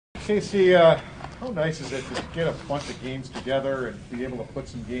Casey, how nice is it to get a bunch of games together and be able to put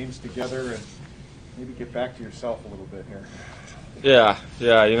some games together and maybe get back to yourself a little bit here?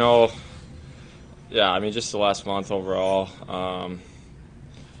 I mean, just the last month overall.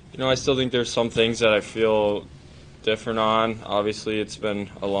 I still think there's some things that I feel different on. Obviously, it's been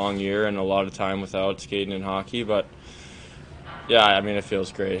a long year and a lot of time without skating in hockey, but yeah, I mean, it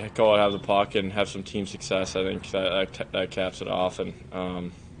feels great. Go out, have the puck, and have some team success. I think that caps it off,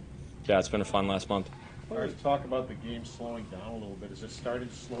 and it's been a fun last month. Let's talk about the game slowing down a little bit. Is it starting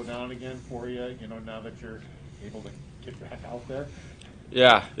to slow down again for you? Now that you're able to get back out there.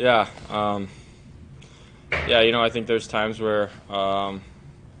 Yeah. I think there's times where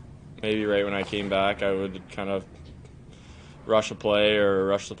maybe right when I came back, I would kind of rush a play or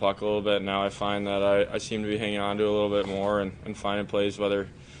rush the puck a little bit. Now I find that I seem to be hanging on to it a little bit more and finding plays, whether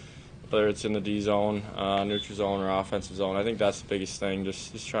it's in the D zone, neutral zone, or offensive zone. I think that's the biggest thing,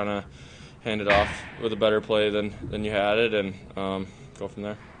 just trying to hand it off with a better play than you had it and go from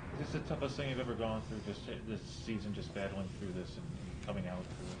there. Is this the toughest thing you've ever gone through, just this season, just battling through this and coming out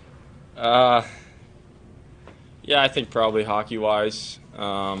through it? Yeah, I think probably hockey-wise.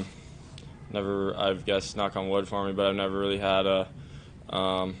 I guess, knock on wood for me, but I've never really had a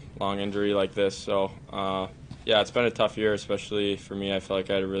long injury like this. So, it's been a tough year, especially for me. I feel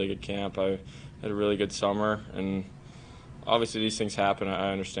like I had a really good camp. I had a really good summer, and obviously these things happen.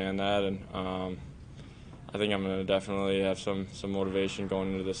 I understand that, and I think I'm going to definitely have some motivation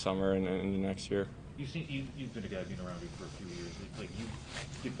going into this summer and into next year. You've been a guy being around you for a few years. Like you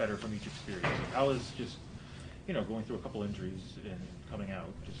get better from each experience. How is just going through a couple injuries and coming out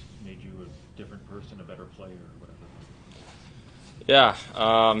just made you a different person, a better player, or whatever?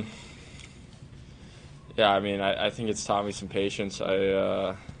 I mean, I think it's taught me some patience.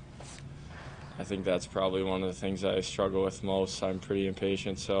 I think that's probably one of the things I struggle with most. I'm pretty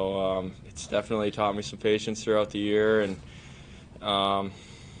impatient, so it's definitely taught me some patience throughout the year. And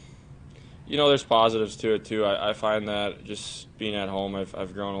there's positives to it too. I find that just being at home,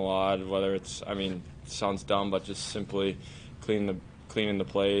 I've grown a lot. Whether it's, it sounds dumb, but just simply cleaning the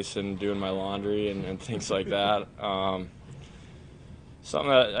place and doing my laundry and things like that.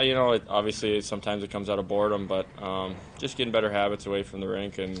 Something that, obviously sometimes it comes out of boredom, but just getting better habits away from the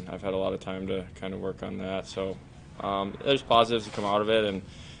rink, and I've had a lot of time to kind of work on that. So there's positives that come out of it, and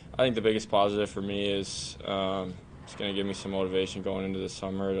I think the biggest positive for me is it's going to give me some motivation going into the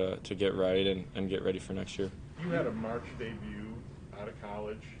summer to get right and get ready for next year. You had a March debut out of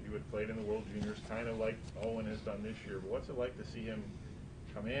college. You had played in the World Juniors, kind of like Owen has done this year. But what's it like to see him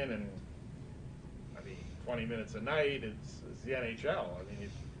come in and, 20 minutes a night? It's the NHL.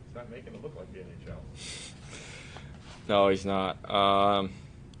 He's not making it look like the NHL. No, he's not.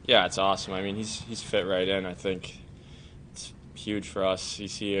 It's awesome. He's fit right in. I think it's huge for us. You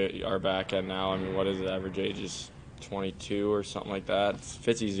see our back end now. What is it? Average age is 22 or something like that.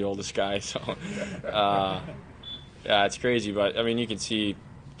 Fitzy's the oldest guy, so it's crazy. But you can see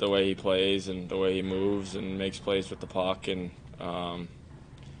the way he plays and the way he moves and makes plays with the puck. And I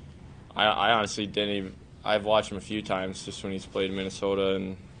honestly didn't even. I've watched him a few times just when he's played in Minnesota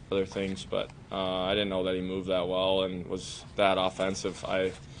and other things, but I didn't know that he moved that well and was that offensive.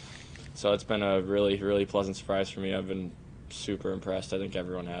 So it's been a really, really pleasant surprise for me. I've been super impressed. I think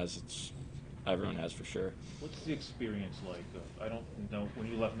everyone has. Everyone has for sure. What's the experience like? I don't know, when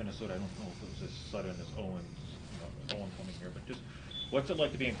you left Minnesota, I don't know if it was as sudden as Owen coming here, but just what's it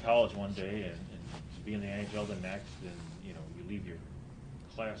like to be in college one day and to be in the NHL the next, and you leave your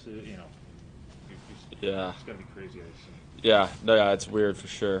classes, it's got to be crazy, I assume. Yeah, it's weird for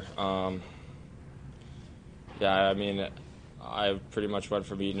sure. I pretty much went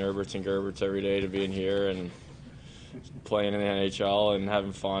from eating Herberts and Gerberts every day to being here and playing in the NHL and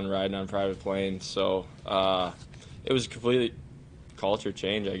having fun riding on private planes. So it was a completely culture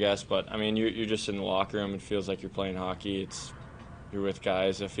change, I guess. But you're just in the locker room. It feels like you're playing hockey. You're with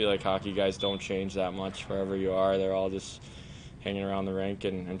guys. I feel like hockey guys don't change that much wherever you are. They're all just hanging around the rink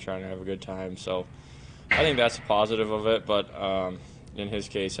and trying to have a good time. So I think that's a positive of it. But in his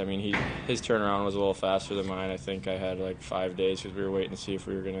case, his turnaround was a little faster than mine. I think I had like 5 days because we were waiting to see if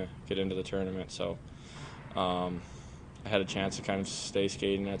we were going to get into the tournament. So I had a chance to kind of stay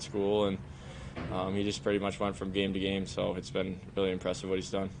skating at school, and he just pretty much went from game to game. So it's been really impressive what he's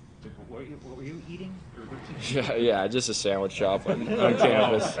done. What were you eating? Yeah, just a sandwich shop on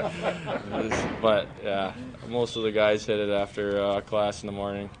campus. But most of the guys hit it after class in the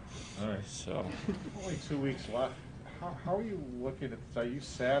morning. All right. So only 2 weeks left. How are you looking at this? Are you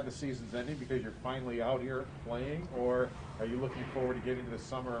sad the season's ending because you're finally out here playing, or are you looking forward to getting to the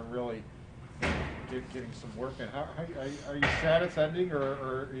summer and really getting some work in. Are you sad it's ending, or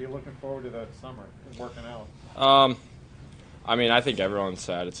are you looking forward to that summer and working out? I mean, I think everyone's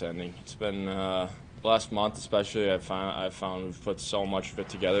sad it's ending. It's been last month, especially. I've found we've put so much of it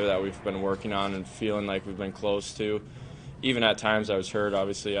together that we've been working on and feeling like we've been close to. Even at times I was hurt.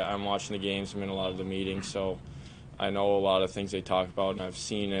 Obviously, I'm watching the games. I'm in a lot of the meetings, so I know a lot of things they talk about, and I've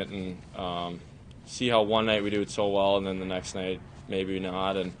seen it and see how one night we do it so well, and then the next night maybe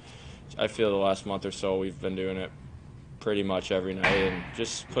not. And I feel the last month or so we've been doing it pretty much every night, and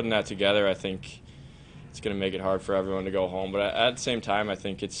just putting that together, I think it's going to make it hard for everyone to go home. But at the same time, I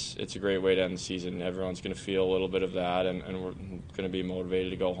think it's a great way to end the season. Everyone's going to feel a little bit of that, and we're going to be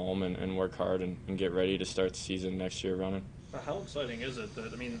motivated to go home and work hard and get ready to start the season next year running. How exciting is it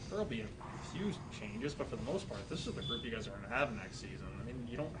that, I mean, there'll be a few changes, but for the most part, this is the group you guys are going to have next season. I mean,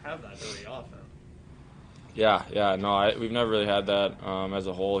 you don't have that very often. Yeah, no, we've never really had that as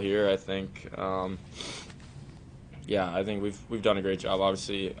a whole here. I think, I think we've done a great job.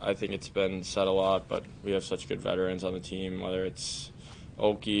 Obviously, I think it's been said a lot, but we have such good veterans on the team, whether it's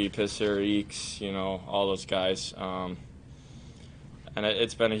Oki, Pisser, Eeks, all those guys. And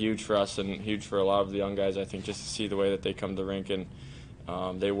it's been a huge for us and huge for a lot of the young guys, I think, just to see the way that they come to the rink and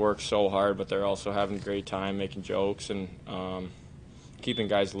they work so hard, but they're also having a great time making jokes and keeping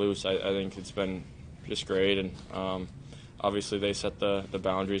guys loose. I think it's been just great, and obviously they set the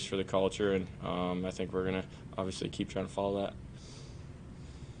boundaries for the culture, and I think we're going to obviously keep trying to follow that.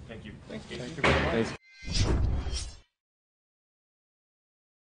 Thank you. Thanks, Casey. Thank you very much. Thanks.